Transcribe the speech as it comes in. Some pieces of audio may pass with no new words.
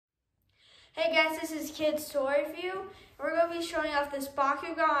Hey guys, this is Kids Toy Review, and we're going to be showing off this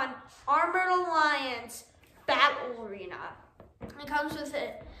Bakugan Armored Alliance Battle Arena. It comes with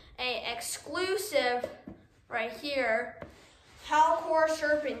an exclusive, right here, Howlkor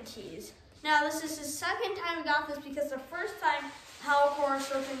Serpentes. Now this is the second time we got this because the first time Howlkor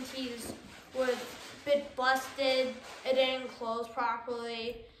Serpentes was a bit busted, it didn't close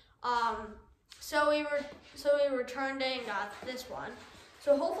properly. So we returned it and got this one.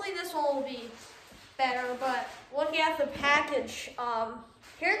 So hopefully this one will be better, but looking at the package,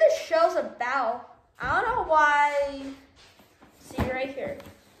 here this show's about. I don't know why. See right here.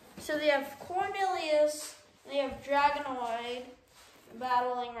 So they have Cornelius, and they have Dragonoid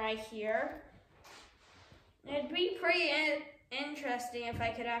battling right here. It'd be pretty interesting if I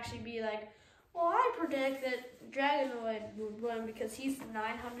could actually be like, well, I predict that Dragonoid would win because he's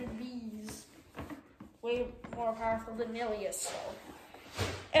 900 Bs. Way more powerful than Nilius, so.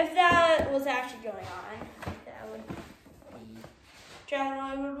 If that was actually going on, that would be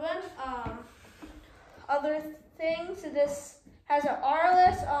Dragonoid would win. Other things, this has an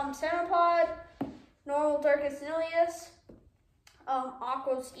R-less, Centipod, normal Darkus Nilius,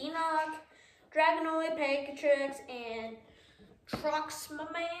 Aquos Enoch, Dragonoid, Pikatrix, and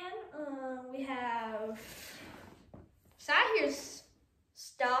Truxmaman. We have here's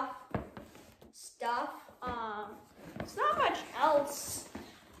stuff. It's not much else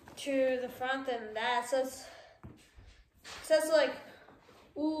to the front than that. It says like,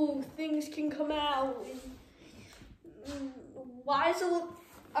 ooh, things can come out. Why does it look?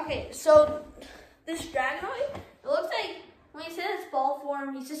 Okay, so this Dragonoid, it looks like when he's in his ball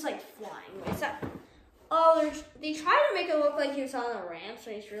form, he's just like flying. It's not. Oh, they try to make it look like he was on the ramp,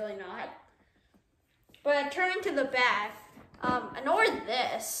 so he's really not. But turning to the back, ignore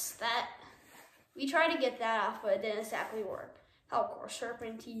this. We tried to get that off, but it didn't exactly work. Howlkor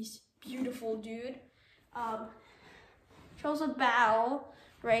Serpentes, beautiful dude. Shows a battle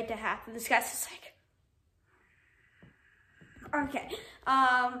right to happen. This guy's just like, okay.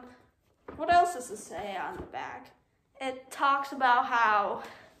 What else does it say on the back? It talks about how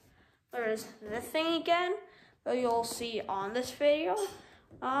there's this thing again that you'll see on this video.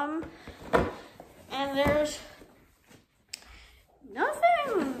 And there's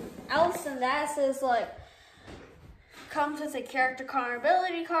nothing else in that. It says like, comes with a character card,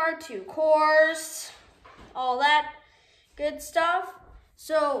 ability card, 2 cores, all that good stuff.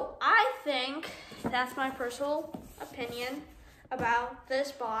 So I think that's my personal opinion about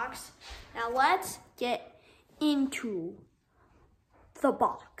this box. Now let's get into the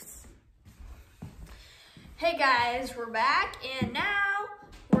box. Hey guys, we're back, and now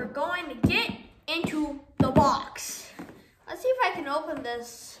we're going to get into the box. Let's see if I can open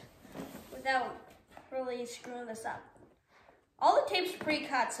this without really screwing this up. All the tape's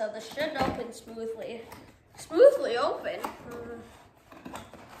pre-cut, so this should open smoothly. Smoothly open.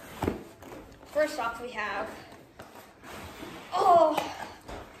 First off, we have, oh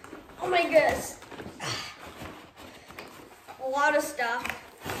my goodness, a lot of stuff.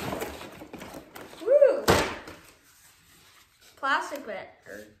 Woo! Plastic bit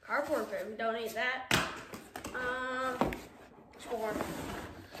or cardboard bit. We don't need that. Score.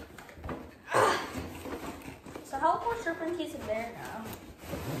 So Howlkor Serpentes in there now.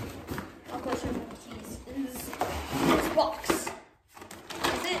 Howlkor Serpentes is this box.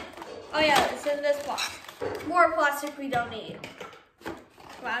 Is it? Oh yeah, it's in this box. More plastic we don't need.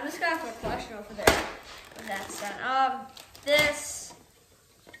 Wow, I'm just gonna have a question over there when that's done. This,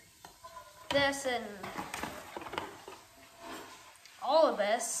 and all of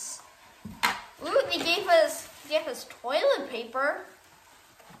this. Ooh, they gave us toilet paper.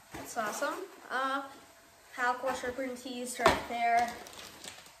 That's awesome. Howlkor Serpentes right there.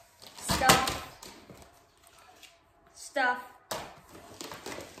 Stuff.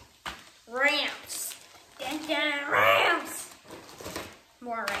 Ramps. Ramps.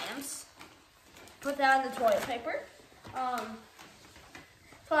 More ramps. Put that in the toilet paper. 5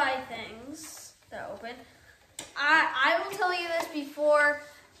 things to open. I will tell you this before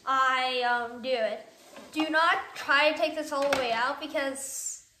I do it. Do not try to take this all the way out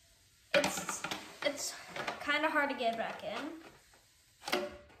because it's kind of hard to get back in.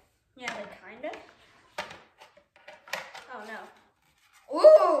 Yeah, kind of. Oh no.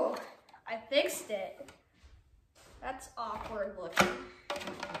 Ooh, I fixed it. That's awkward looking.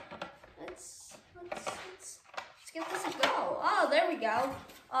 Let's give this a go. Oh, there we go.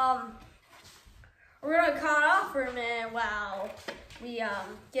 We're gonna cut off for a minute while we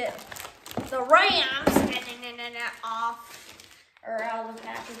get the ramps off or out of the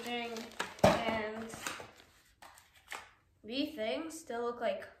packaging, and these things still look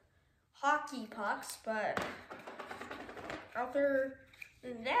like hockey pucks, but other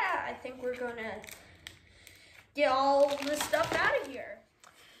than that, I think we're gonna get all this stuff out of here.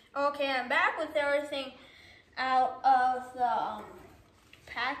 Okay, I'm back with everything out of the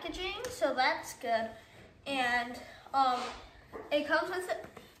packaging, so that's good. And it comes with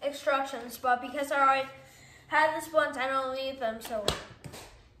instructions, but because I already had this once, I don't need them. So,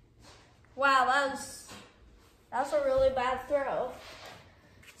 wow, that was a really bad throw.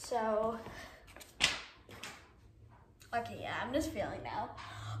 So, okay, yeah, I'm just feeling now.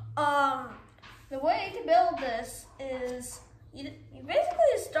 The way to build this is you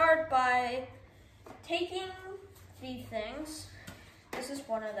basically start by taking three things. This is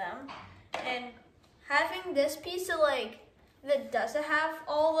one of them, and having this piece of that doesn't have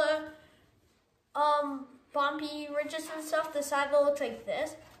all the bumpy ridges and stuff. The side that looks like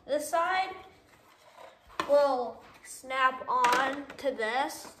this. This side will snap on to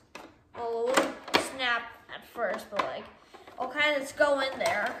this. Well, it won't snap at first, but it'll kind of just go in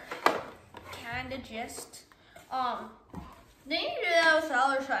there. Kind of just. Then you do that with the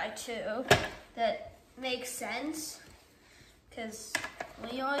other side too. That makes sense. Because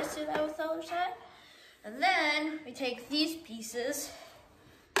we always do that with the other side. And then we take these pieces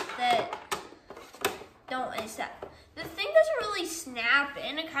that don't really snap. The thing doesn't really snap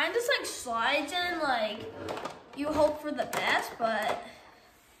in. It kind of just slides in, you hope for the best, but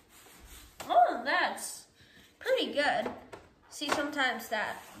that's pretty good. See, sometimes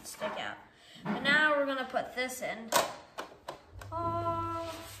that would stick out. But now we're gonna put this in.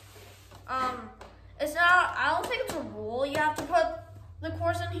 It's not, I don't think it's a rule you have to put the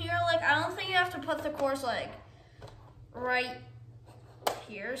course in here. I don't think you have to put the course right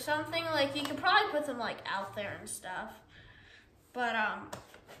here or something. You could probably put them out there and stuff. But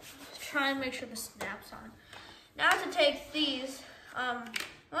try and make sure the snap's on. Now to take these, I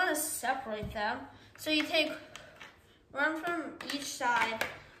want to separate them. So you take one from each side.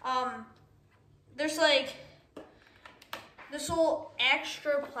 There's this little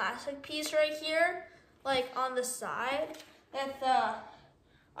extra plastic piece right here, on the side, that the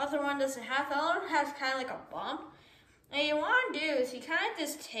other one doesn't have. The other one has kind of a bump. And you want to do is you kind of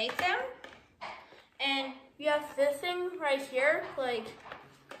just take them, and you have this thing right here, I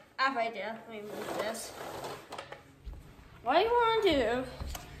have an idea. Let me move this. What you want to do,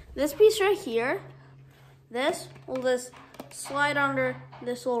 this piece right here, this will just slide under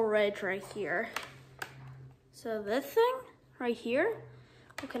this little ridge right here. So this thing right here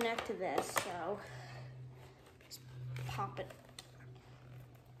will connect to this. So just pop it.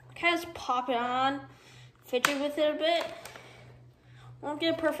 Kind of just pop it on, fidget with it a bit. Won't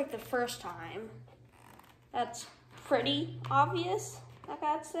get it perfect the first time. That's pretty obvious, I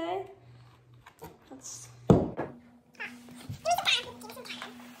gotta say. Let's.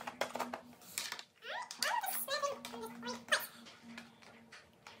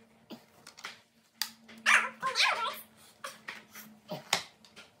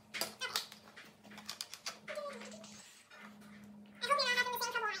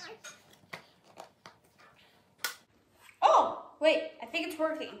 Wait, I think it's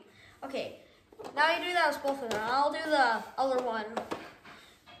working. Okay, now you do that with both of them. I'll do the other one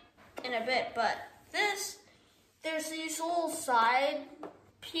in a bit, but there's these little side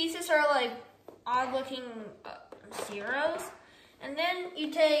pieces are odd looking zeros. And then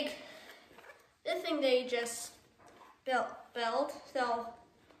you take this thing that you just built. They'll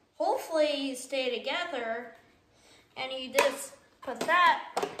hopefully stay together, and you just put that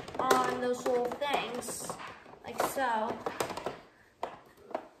on those little things, like so.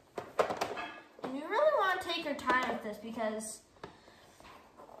 You really want to take your time with this because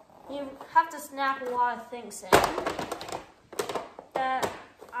you have to snap a lot of things in that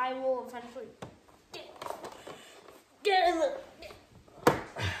I will eventually get in the.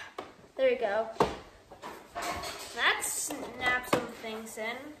 There you go. That snaps some things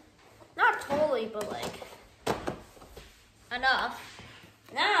in. Not totally, but enough.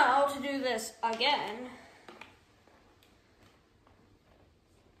 Now to do this again.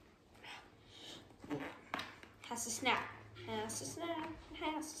 Has to snap. Has to snap.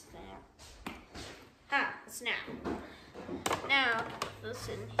 Has to snap. Ha, snap. Now, this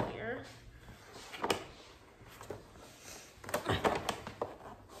in here.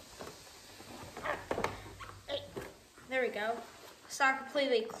 There we go. It's not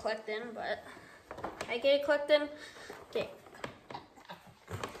completely clicked in, but I get it clicked in. Okay.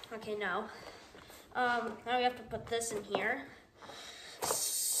 Okay, now. Now we have to put this in here.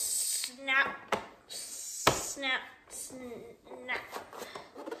 Snap. Snap, snap,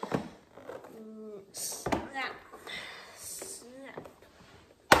 snap, snap.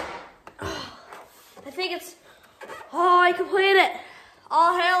 think it's, oh, I completed it.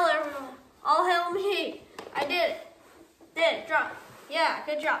 All hail everyone. All hail me. I did it. Drop. Yeah,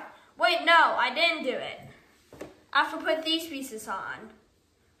 good job. Wait, no, I didn't do it. I have to put these pieces on.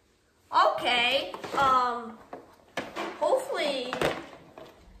 Okay, hopefully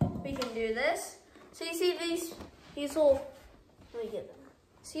we can do this. So you see these little, let me get them.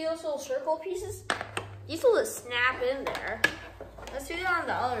 See those little circle pieces? These will just snap in there. Let's do it on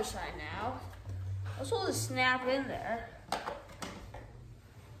the other side now. Those will just snap in there.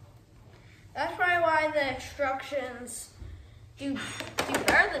 That's probably why the instructions do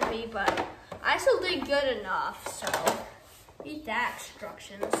better than me, but I still did good enough, so read that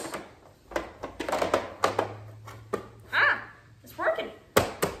instructions. It's working.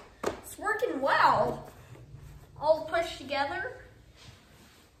 It's working well. All pushed together.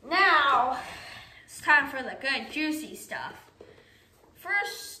 Now, it's time for the good juicy stuff.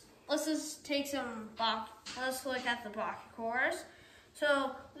 First, let's just take some, let's look at the Bakugans.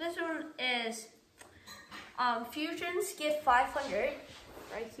 So this one is fusions get 500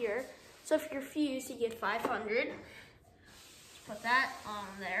 right here. So if you're fused, you get 500. Let's put that on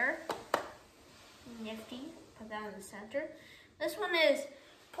there. Nifty. Put that in the center. This one is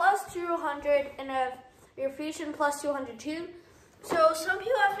plus 200, and if your fusion plus 200 too. So some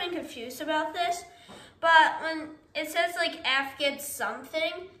people have been confused about this, but when it says like F gets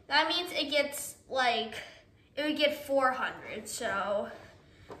something, that means it gets like, it would get 400. So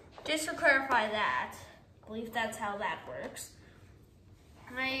just to clarify that, I believe that's how that works.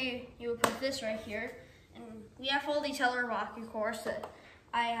 Now you would put this right here, and we have all these other Bakugans that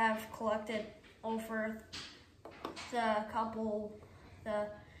I have collected over the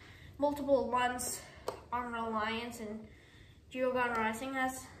multiple months Armored Alliance and Bakugan Rising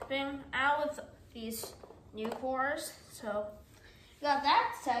has been out with these new cores. So we got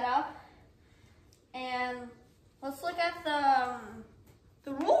that set up, and let's look at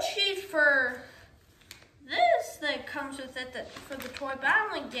the rule sheet for this that comes with it for the toy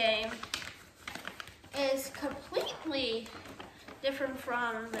battling game is completely different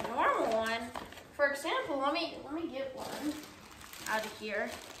from the normal one. For example, let me get one out of here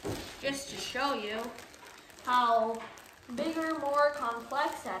just to show you how bigger, more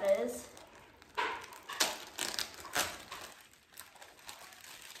complex that is.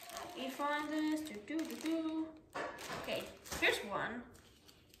 Let me find this. Okay, here's one.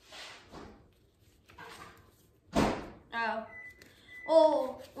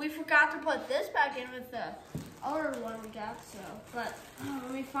 Oh, we forgot to put this back in with the other one we got, so, but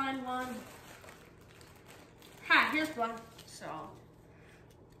let me find one. Here's one. So,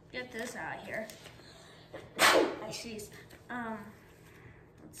 get this out of here. I see.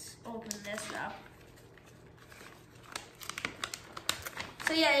 Let's open this up.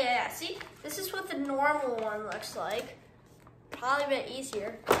 So yeah. See, this is what the normal one looks like. Probably a bit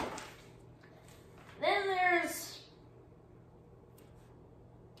easier. Then there's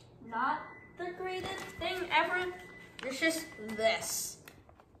not the greatest thing ever. There's just this.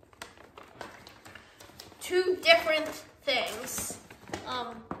 Two different things.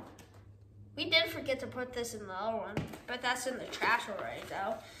 We did forget to put this in the other one, but that's in the trash already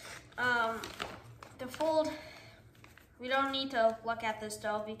though. The fold, we don't need to look at this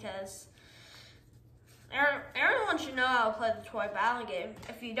though because everyone should know how to play the toy battling game.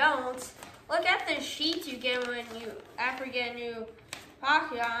 If you don't, look at the sheets you get when you after you get a new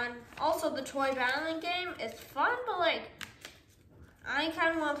Bakugan. Also, the toy battling game is fun, but like, I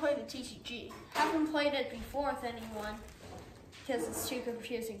kind of want to play the TCG. Haven't played it before with anyone because it's too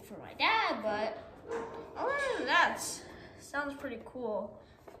confusing for my dad, but other than that, sounds pretty cool.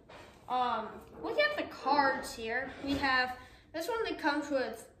 Look at the cards here. We have this one that comes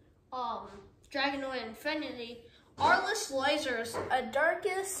with Dragonoid Infinity, Arliss Lasers, a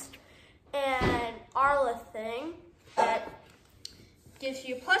Darkest, and Arliss thing that gives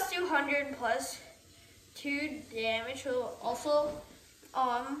you plus 200 plus 2 damage. Also,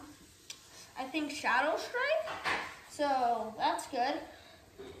 I think Shadow Strike. So that's good.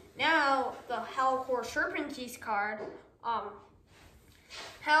 Now the Howlkor Serpentes card.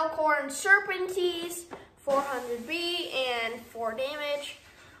 Howlkor and Serpentes, 400B and 4 damage.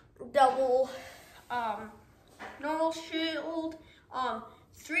 Double normal shield.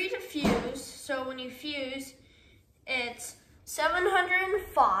 3 to fuse. So when you fuse, it's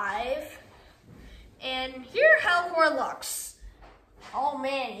 705. And here Howlkor looks. Oh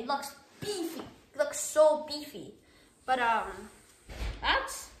man, he looks beefy. He looks so beefy. But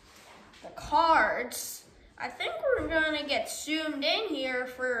that's the cards. I think we're gonna get zoomed in here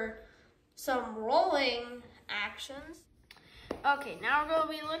for some rolling actions. Okay, now we're going to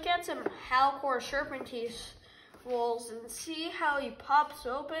be looking at some Howlkor Serpentes rolls and see how he pops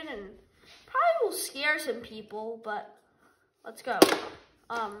open, and probably will scare some people, but let's go.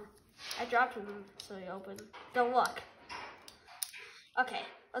 I dropped him so he opened. Don't look. Okay,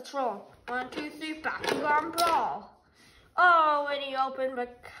 let's roll. 1, 2, 3, Bakugan Brawl. Oh, and he opened,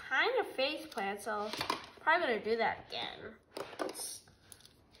 but kind of face plant, so probably gonna do that again. Let's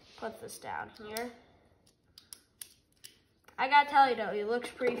put this down here. I gotta tell you though, he looks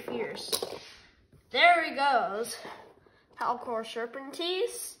pretty fierce. There he goes. Howlkor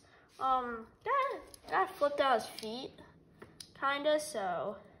Serpentes. Got flipped out his feet, kinda,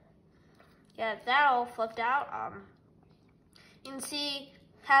 so yeah, that all flipped out. You can see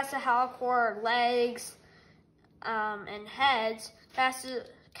has the Howlkor legs and heads. That's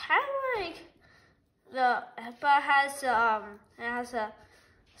kind of like but it has a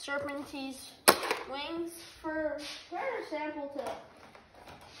Serpentes wings for a sample to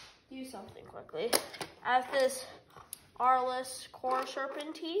do something quickly. I have this Howlkor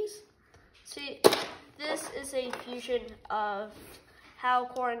Serpentes. See, this is a fusion of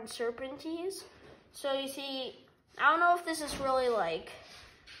Howlkor and Serpentes. So you see, I don't know if this is really like,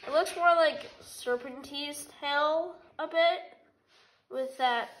 it looks more like Serpentes' tail a bit with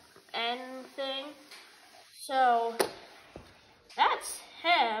that end thing. So that's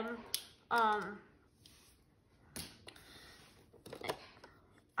him.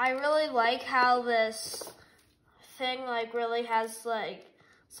 I really like how this thing like really has like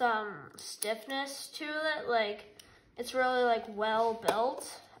some stiffness to it. Like it's really like well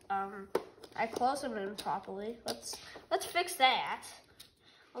built. I closed them in properly. Let's fix that.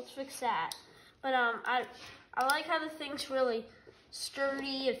 Let's fix that. But I like how the thing's really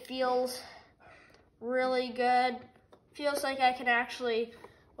sturdy. It feels really good. Feels like I can actually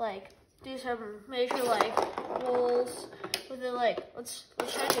like do some major like rolls with it. Like let's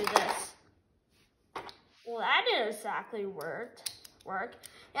try to do this. Well, that didn't exactly work.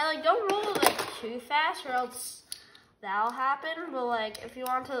 Yeah, like don't roll it like too fast or else that'll happen. But like if you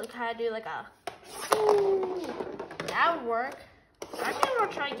want to kind of do like a that would work. I think I'm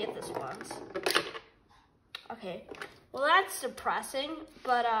gonna try and get this once. Okay. Well, that's depressing,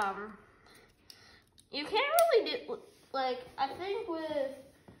 but you can't really do like I think with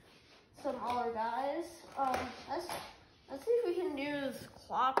some other guys. Let's see if we can do this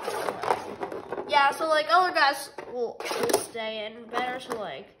clockwise. Yeah, so like other guys will stay in better. So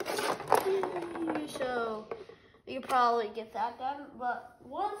like, so you can probably get that done. But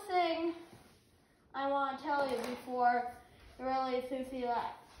one thing I want to tell you before you really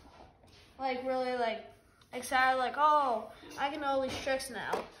really excited, like, oh, I can know all these tricks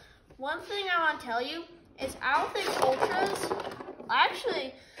now. One thing I want to tell you is I don't think ultras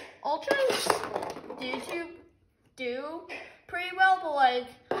do pretty well, but like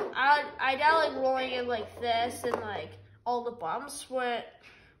I doubt like rolling it like this and like all the bumps wouldn't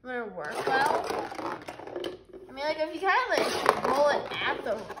work well. I mean, like if you kind of like roll it at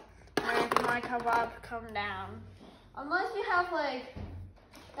the where it might come up, come down. Unless you have like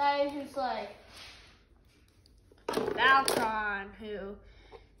guys who's like Bakugan, who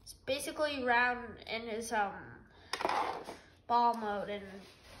is basically round in his ball mode, and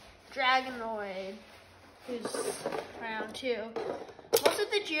Dragonoid, who's round too. Most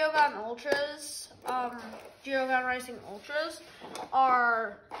of the Geogun Ultras, Geogun Rising Ultras,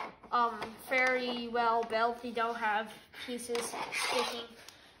 are very well built. They don't have pieces sticking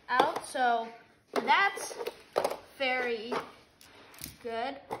out, so that's very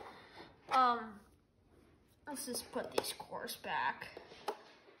good. Let's just put these cores back.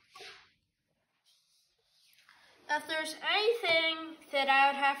 If there's anything that I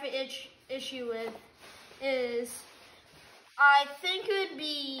would have an issue with is, I think it would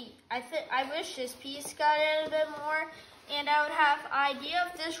be, I wish this piece got in a bit more, and I would have idea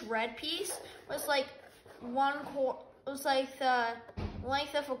if this red piece was like one core, was like the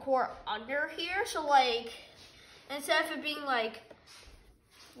length of a core under here. So like, instead of it being like,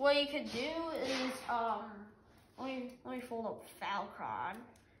 what you could do is, let me fold up Howlkor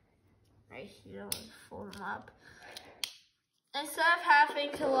right here. Let me fold them up. Instead of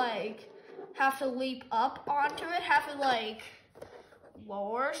having to like have to leap up onto it, have it like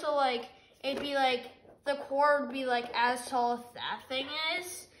lower. So like it'd be like the core would be like as tall as that thing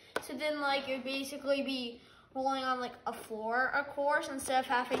is. So then like it would basically be rolling on like a floor, of course, instead of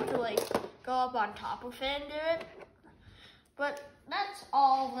having to like go up on top of it and do it. But that's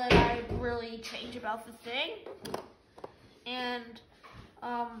all that I really change about the thing. And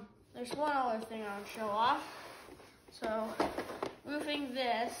there's one other thing I want to show off. So moving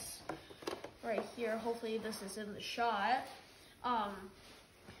this right here, hopefully this is in the shot.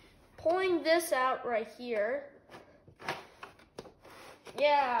 pulling this out right here.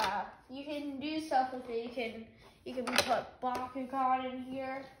 Yeah, you can do stuff with it. You can put Bakugan in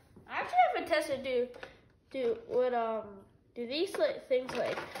here. I actually haven't tested do these things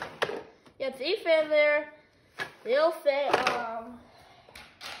like, yeah, they fit there. They'll fit.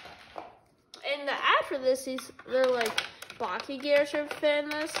 And after this, they're like Bakugan should fit in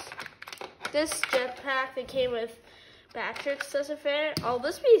this. This jetpack that came with Patrick's doesn't fit. Oh,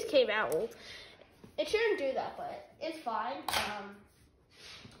 this piece came out. Well, it shouldn't do that, but it's fine.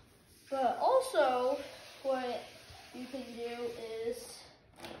 But also, what you can do is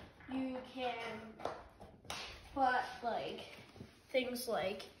you can put like things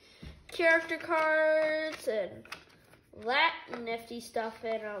like character cards and that nifty stuff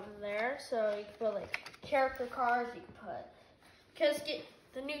in there. So you can put like character cards. You can put, because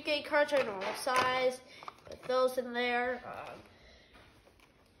the new game cards are normal size. Put those in there.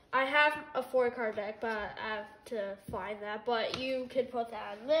 I have a 4-card deck, but I have to find that. But you can put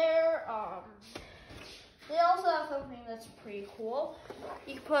that in there. They also have something that's pretty cool.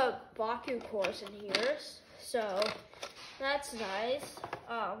 You can put Bakugan in here, so that's nice.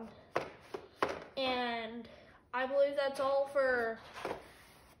 And I believe that's all for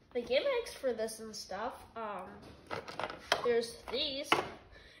the gimmicks for this and stuff. There's these.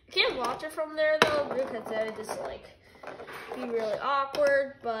 You can't watch it from there though, because that would just like be really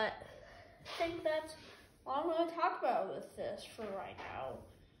awkward, but I think that's all I'm going to talk about with this for right now.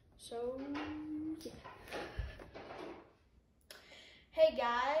 So, yeah. Hey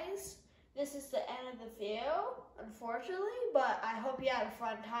guys, this is the end of the video, unfortunately, but I hope you had a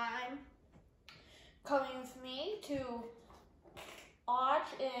fun time coming with me to watch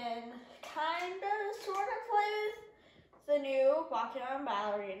and kind of sort of play with the new Bakugan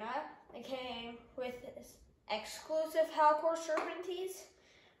Battle Arena. It came with this exclusive Howlkor Serpentes,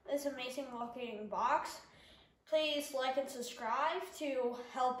 this amazing looking box. Please like and subscribe to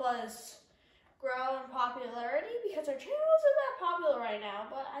help us grow in popularity, because our channel isn't that popular right now,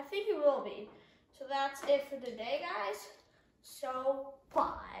 but I think it will be. So that's it for today, guys. So,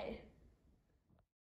 bye.